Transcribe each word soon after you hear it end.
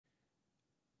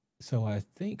So I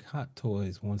think Hot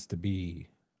Toys wants to be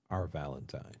our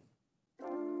Valentine.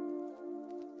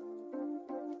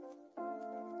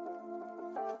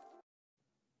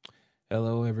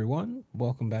 Hello, everyone.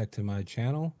 Welcome back to my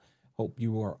channel. Hope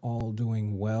you are all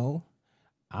doing well.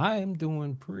 I am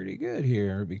doing pretty good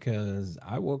here because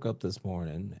I woke up this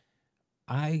morning.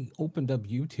 I opened up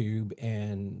YouTube,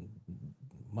 and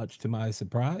much to my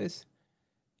surprise,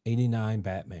 89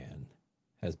 Batman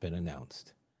has been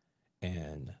announced.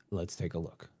 And let's take a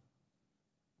look.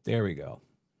 There we go.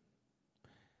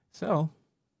 So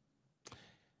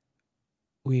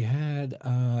we had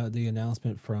the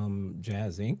announcement from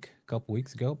Jazz Inc. a couple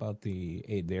weeks ago about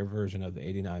their version of the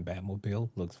 '89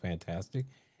 Batmobile. Looks fantastic.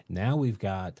 Now we've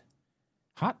got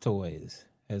Hot Toys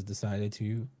has decided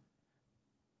to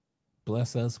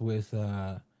bless us with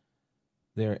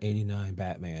their '89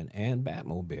 Batman and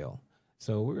Batmobile.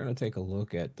 So we're gonna take a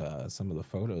look at some of the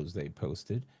photos they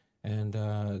posted, and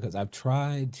because I've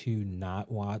tried to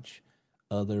not watch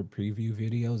other preview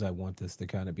videos, I want this to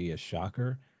kind of be a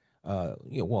shocker.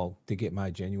 Well, to get my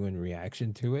genuine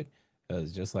reaction to it,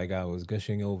 because just like I was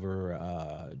gushing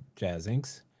over Jazz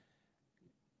Inks,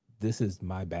 this is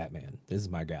my Batman. This is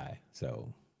my guy.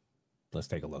 So let's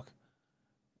take a look.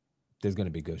 There's gonna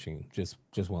be gushing. Just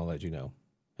want to let you know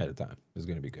ahead of time. There's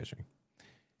gonna be gushing.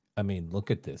 I mean,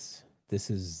 look at this. This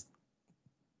is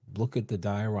look at the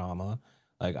diorama.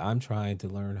 Like I'm trying to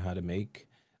learn how to make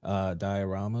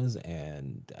dioramas,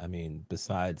 and I mean,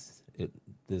 besides it,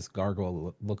 this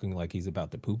gargoyle looking like he's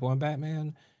about to poop on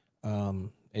Batman,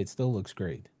 it still looks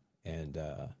great. And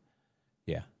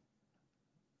yeah,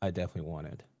 I definitely want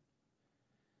it.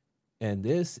 And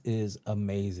this is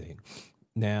amazing.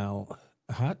 Now,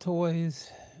 Hot Toys,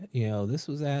 this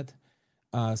was at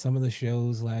some of the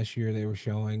shows last year. They were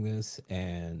showing this,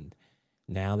 and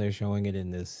now they're showing it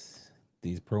in these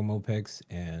promo pics.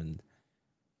 And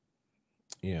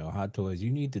Hot Toys,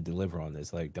 you need to deliver on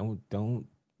this. Like, don't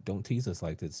tease us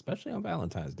like this, especially on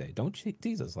Valentine's Day. Don't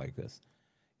tease us like this.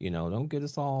 Don't get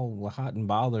us all hot and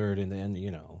bothered, and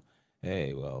then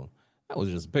hey, well, that was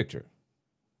just a picture.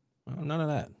 None of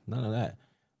that. None of that.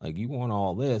 Like, you want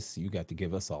all this, you got to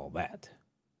give us all that.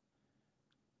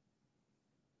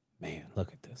 Man,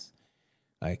 look at this.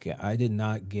 Like, I did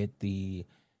not get the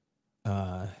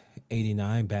uh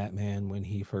 89 Batman when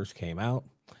he first came out.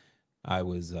 I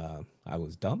was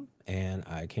dumb and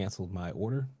I canceled my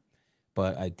order,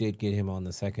 but I did get him on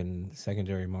the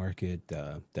secondary market.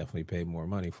 Definitely paid more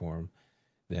money for him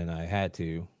than I had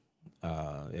to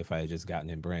if I had just gotten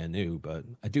him brand new. But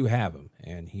I do have him,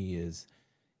 and he is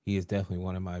definitely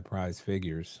one of my prize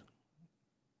figures.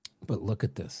 But look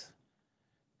at this,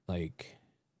 like,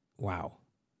 wow!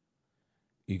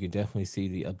 You can definitely see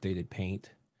the updated paint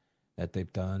that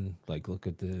they've done. Like, look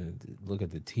at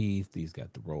the teeth. He's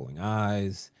got the rolling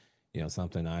eyes.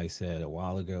 Something I said a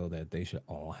while ago that they should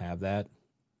all have that.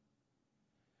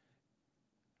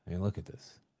 I mean, look at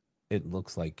this. It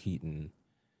looks like Keaton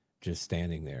just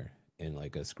standing there in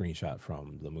like a screenshot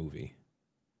from the movie.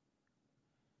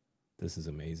 This is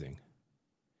amazing.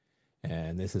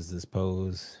 And this is this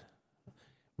pose,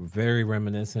 very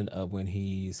reminiscent of when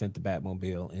he sent the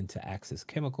Batmobile into Axis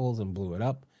Chemicals and blew it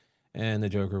up, and the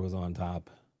Joker was on top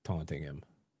taunting him.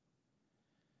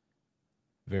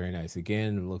 Very nice.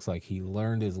 Again, it looks like he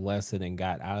learned his lesson and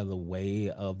got out of the way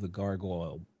of the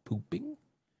gargoyle pooping.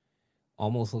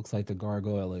 Almost looks like the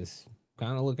gargoyle is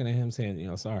kind of looking at him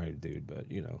saying, sorry, dude, but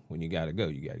when you gotta go,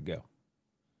 you gotta go.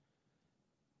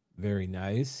 Very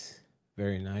nice.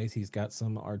 Very nice. He's got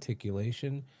some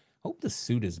articulation. Hope the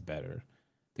suit is better.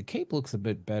 The cape looks a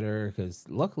bit better because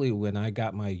luckily when I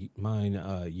got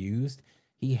mine used,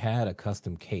 he had a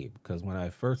custom cape. Because when I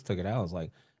first took it out, I was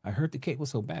like, I heard the cape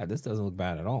was so bad. This doesn't look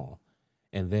bad at all.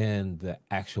 And then the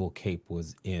actual cape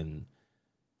was in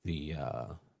the uh,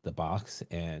 the box,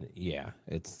 and yeah,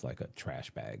 it's like a trash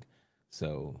bag.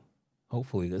 So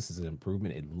hopefully this is an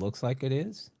improvement. It looks like it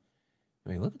is.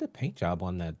 I mean, look at the paint job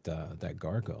on that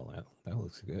gargoyle. That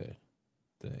looks good.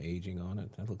 The aging on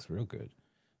it, that looks real good.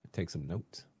 Take some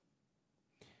notes.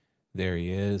 There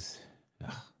he is.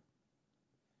 Ah,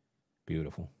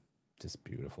 beautiful, just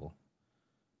beautiful.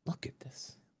 Look at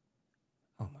this.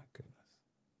 Oh my goodness.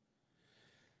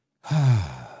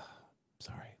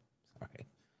 Sorry, sorry.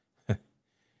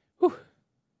 Whew.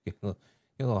 Get a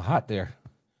little hot there.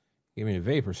 Give me the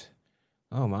vapors.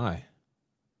 Oh my.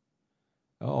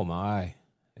 Oh my.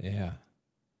 Yeah.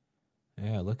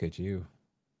 Yeah. Look at you.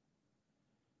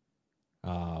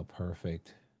 Ah,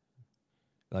 perfect.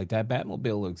 Like that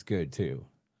Batmobile looks good too.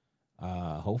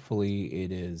 Hopefully,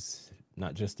 it is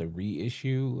not just a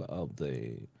reissue of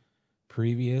the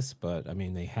previous, but I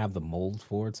mean, they have the mold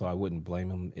for it, so I wouldn't blame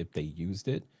them if they used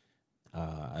it.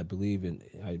 I believe in,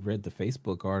 I read the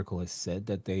Facebook article, it said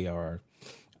that they are,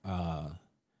 uh,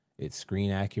 it's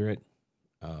screen accurate.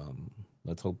 Um,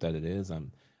 let's hope that it is.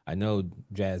 I know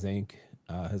Jazz Inc.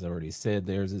 Has already said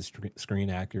theirs is screen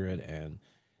accurate, and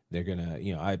they're gonna,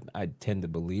 I tend to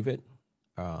believe it.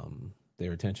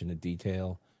 Their attention to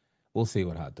detail. We'll see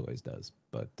what Hot Toys does,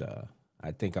 but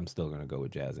I think I'm still gonna go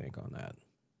with Jazz Inc. on that.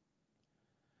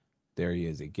 There he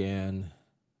is again,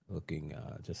 looking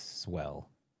just swell.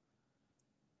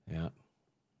 Yeah,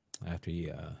 after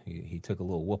he took a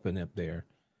little whooping up there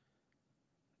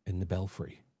in the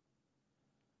belfry.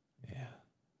 Yeah,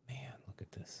 man, look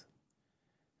at this.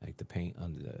 Like the paint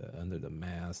under the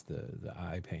mask, the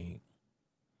eye paint.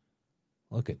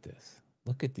 Look at this.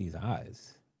 Look at these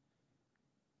eyes.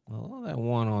 Well, that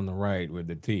one on the right with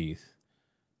the teeth.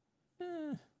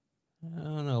 Eh, I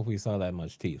don't know if we saw that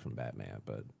much teeth from Batman,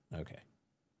 but okay.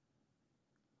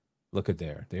 Look at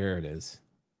there. There it is.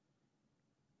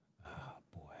 Oh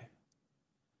boy.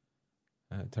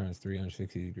 That turns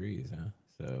 360 degrees, huh?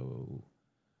 So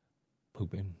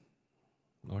pooping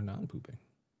or non pooping.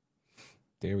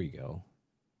 There we go.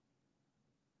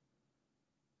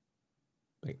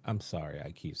 Like, I'm sorry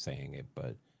I keep saying it,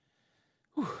 but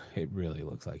whew, it really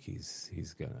looks like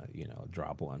he's gonna,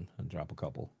 drop one and drop a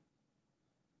couple.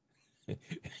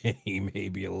 He may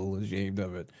be a little ashamed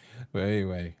of it. But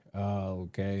anyway,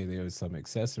 okay, there's some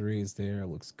accessories there.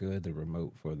 Looks good. The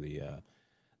remote for the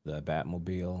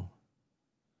Batmobile.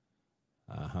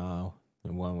 Uh-huh.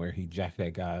 The one where he jacked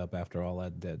that guy up after all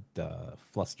that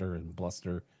fluster and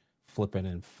bluster, flipping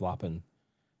and flopping.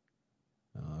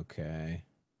 Okay.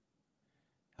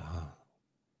 Uh,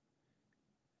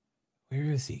 where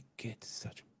does he get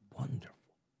such wonderful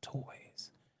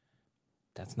toys?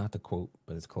 That's not the quote,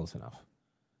 but it's close enough.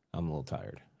 I'm a little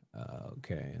tired.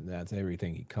 Okay, and that's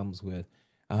everything he comes with.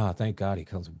 Ah, thank God he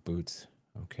comes with boots.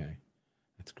 Okay,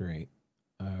 that's great.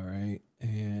 All right,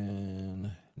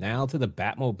 and now to the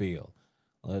Batmobile.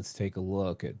 Let's take a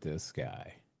look at this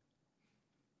guy.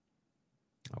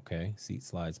 Okay, seat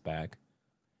slides back.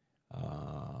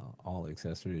 All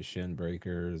accessories, shin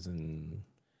breakers, and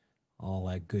all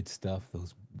that good stuff.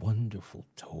 Those wonderful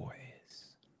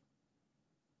toys.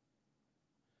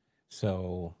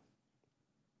 So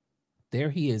there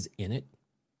he is in it.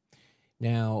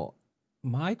 Now,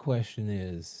 my question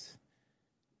is,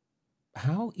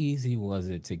 how easy was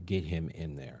it to get him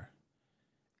in there?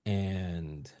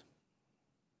 And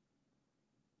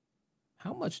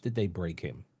how much did they break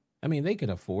him? I mean, they could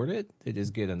afford it to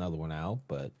just get another one out,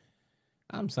 but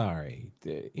I'm sorry,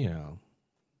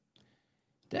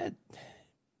 that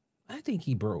I think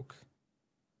he broke.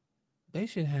 They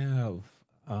should have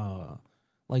uh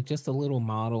like just a little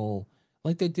model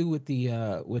like they do with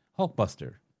the with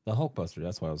Hulkbuster. The Hulkbuster,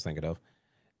 that's what I was thinking of.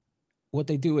 What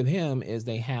they do with him is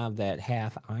they have that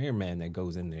half Iron Man that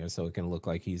goes in there so it can look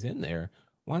like he's in there.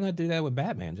 Why not do that with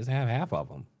Batman? Just have half of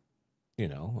him,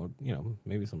 or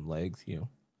maybe some legs.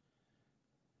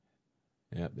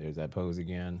 Yep, there's that pose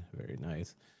again. Very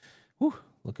nice. Whew,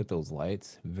 look at those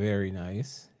lights. Very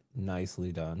nice.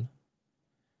 Nicely done.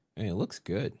 And it looks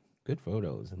good. Good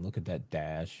photos. And look at that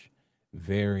dash.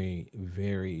 Very,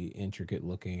 very intricate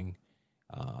looking.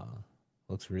 Uh,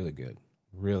 looks really good.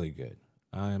 Really good.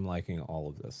 I am liking all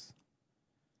of this.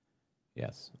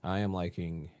 Yes, I am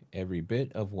liking every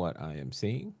bit of what I am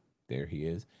seeing. There he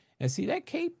is. And see, that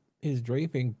cape is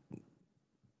draping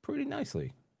pretty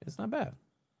nicely. It's not bad.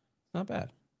 It's not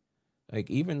bad. Like,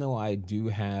 even though I do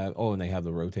have, oh, and they have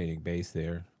the rotating base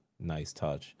there. Nice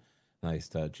touch. Nice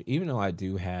touch. Even though I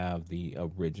do have the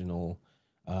original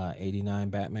 89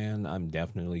 Batman, I'm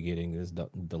definitely getting this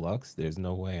deluxe. There's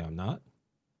no way I'm not.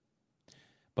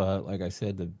 But like I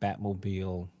said, the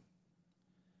Batmobile,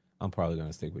 I'm probably going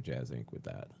to stick with Jazz Inc. with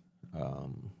that.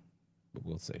 Um, but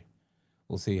we'll see.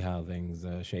 We'll see how things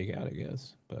shake out, I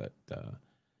guess. But,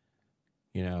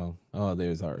 oh,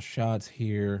 there's our shots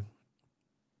here.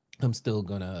 I'm still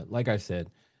gonna, like I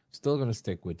said, still gonna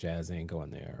stick with Jazz Inc.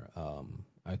 going there.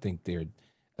 I think their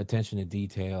attention to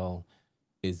detail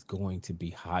is going to be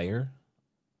higher.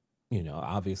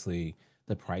 Obviously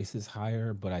the price is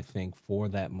higher, but I think for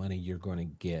that money you're going to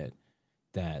get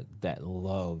that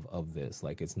love of this.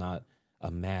 Like, it's not a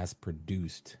mass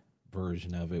produced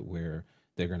version of it where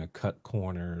they're going to cut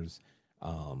corners,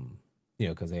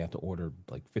 because they have to order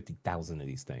like 50,000 of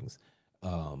these things.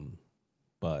 Um,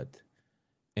 but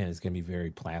and it's gonna be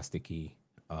very plasticky.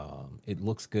 It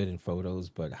looks good in photos,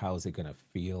 but how is it gonna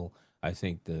feel? I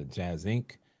think the Jazz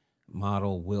Inc.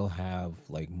 model will have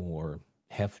like more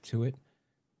heft to it,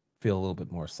 feel a little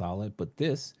bit more solid. But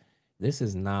this, this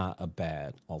is not a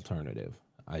bad alternative.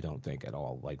 I don't think at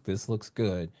all. Like this looks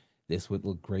good. This would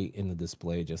look great in the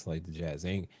display, just like the Jazz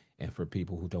Ink. And for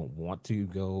people who don't want to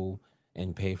go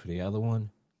and pay for the other one,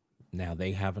 now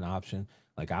they have an option.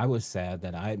 Like I was sad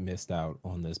that I missed out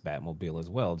on this Batmobile as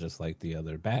well, just like the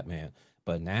other Batman.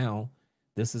 But now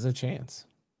this is a chance.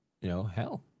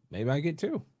 Hell, maybe I get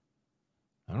two.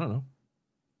 I don't know.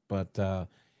 But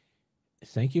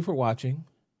thank you for watching.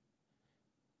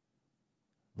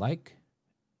 Like,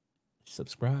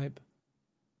 subscribe.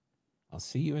 I'll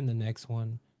see you in the next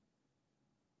one.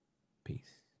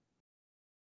 Peace.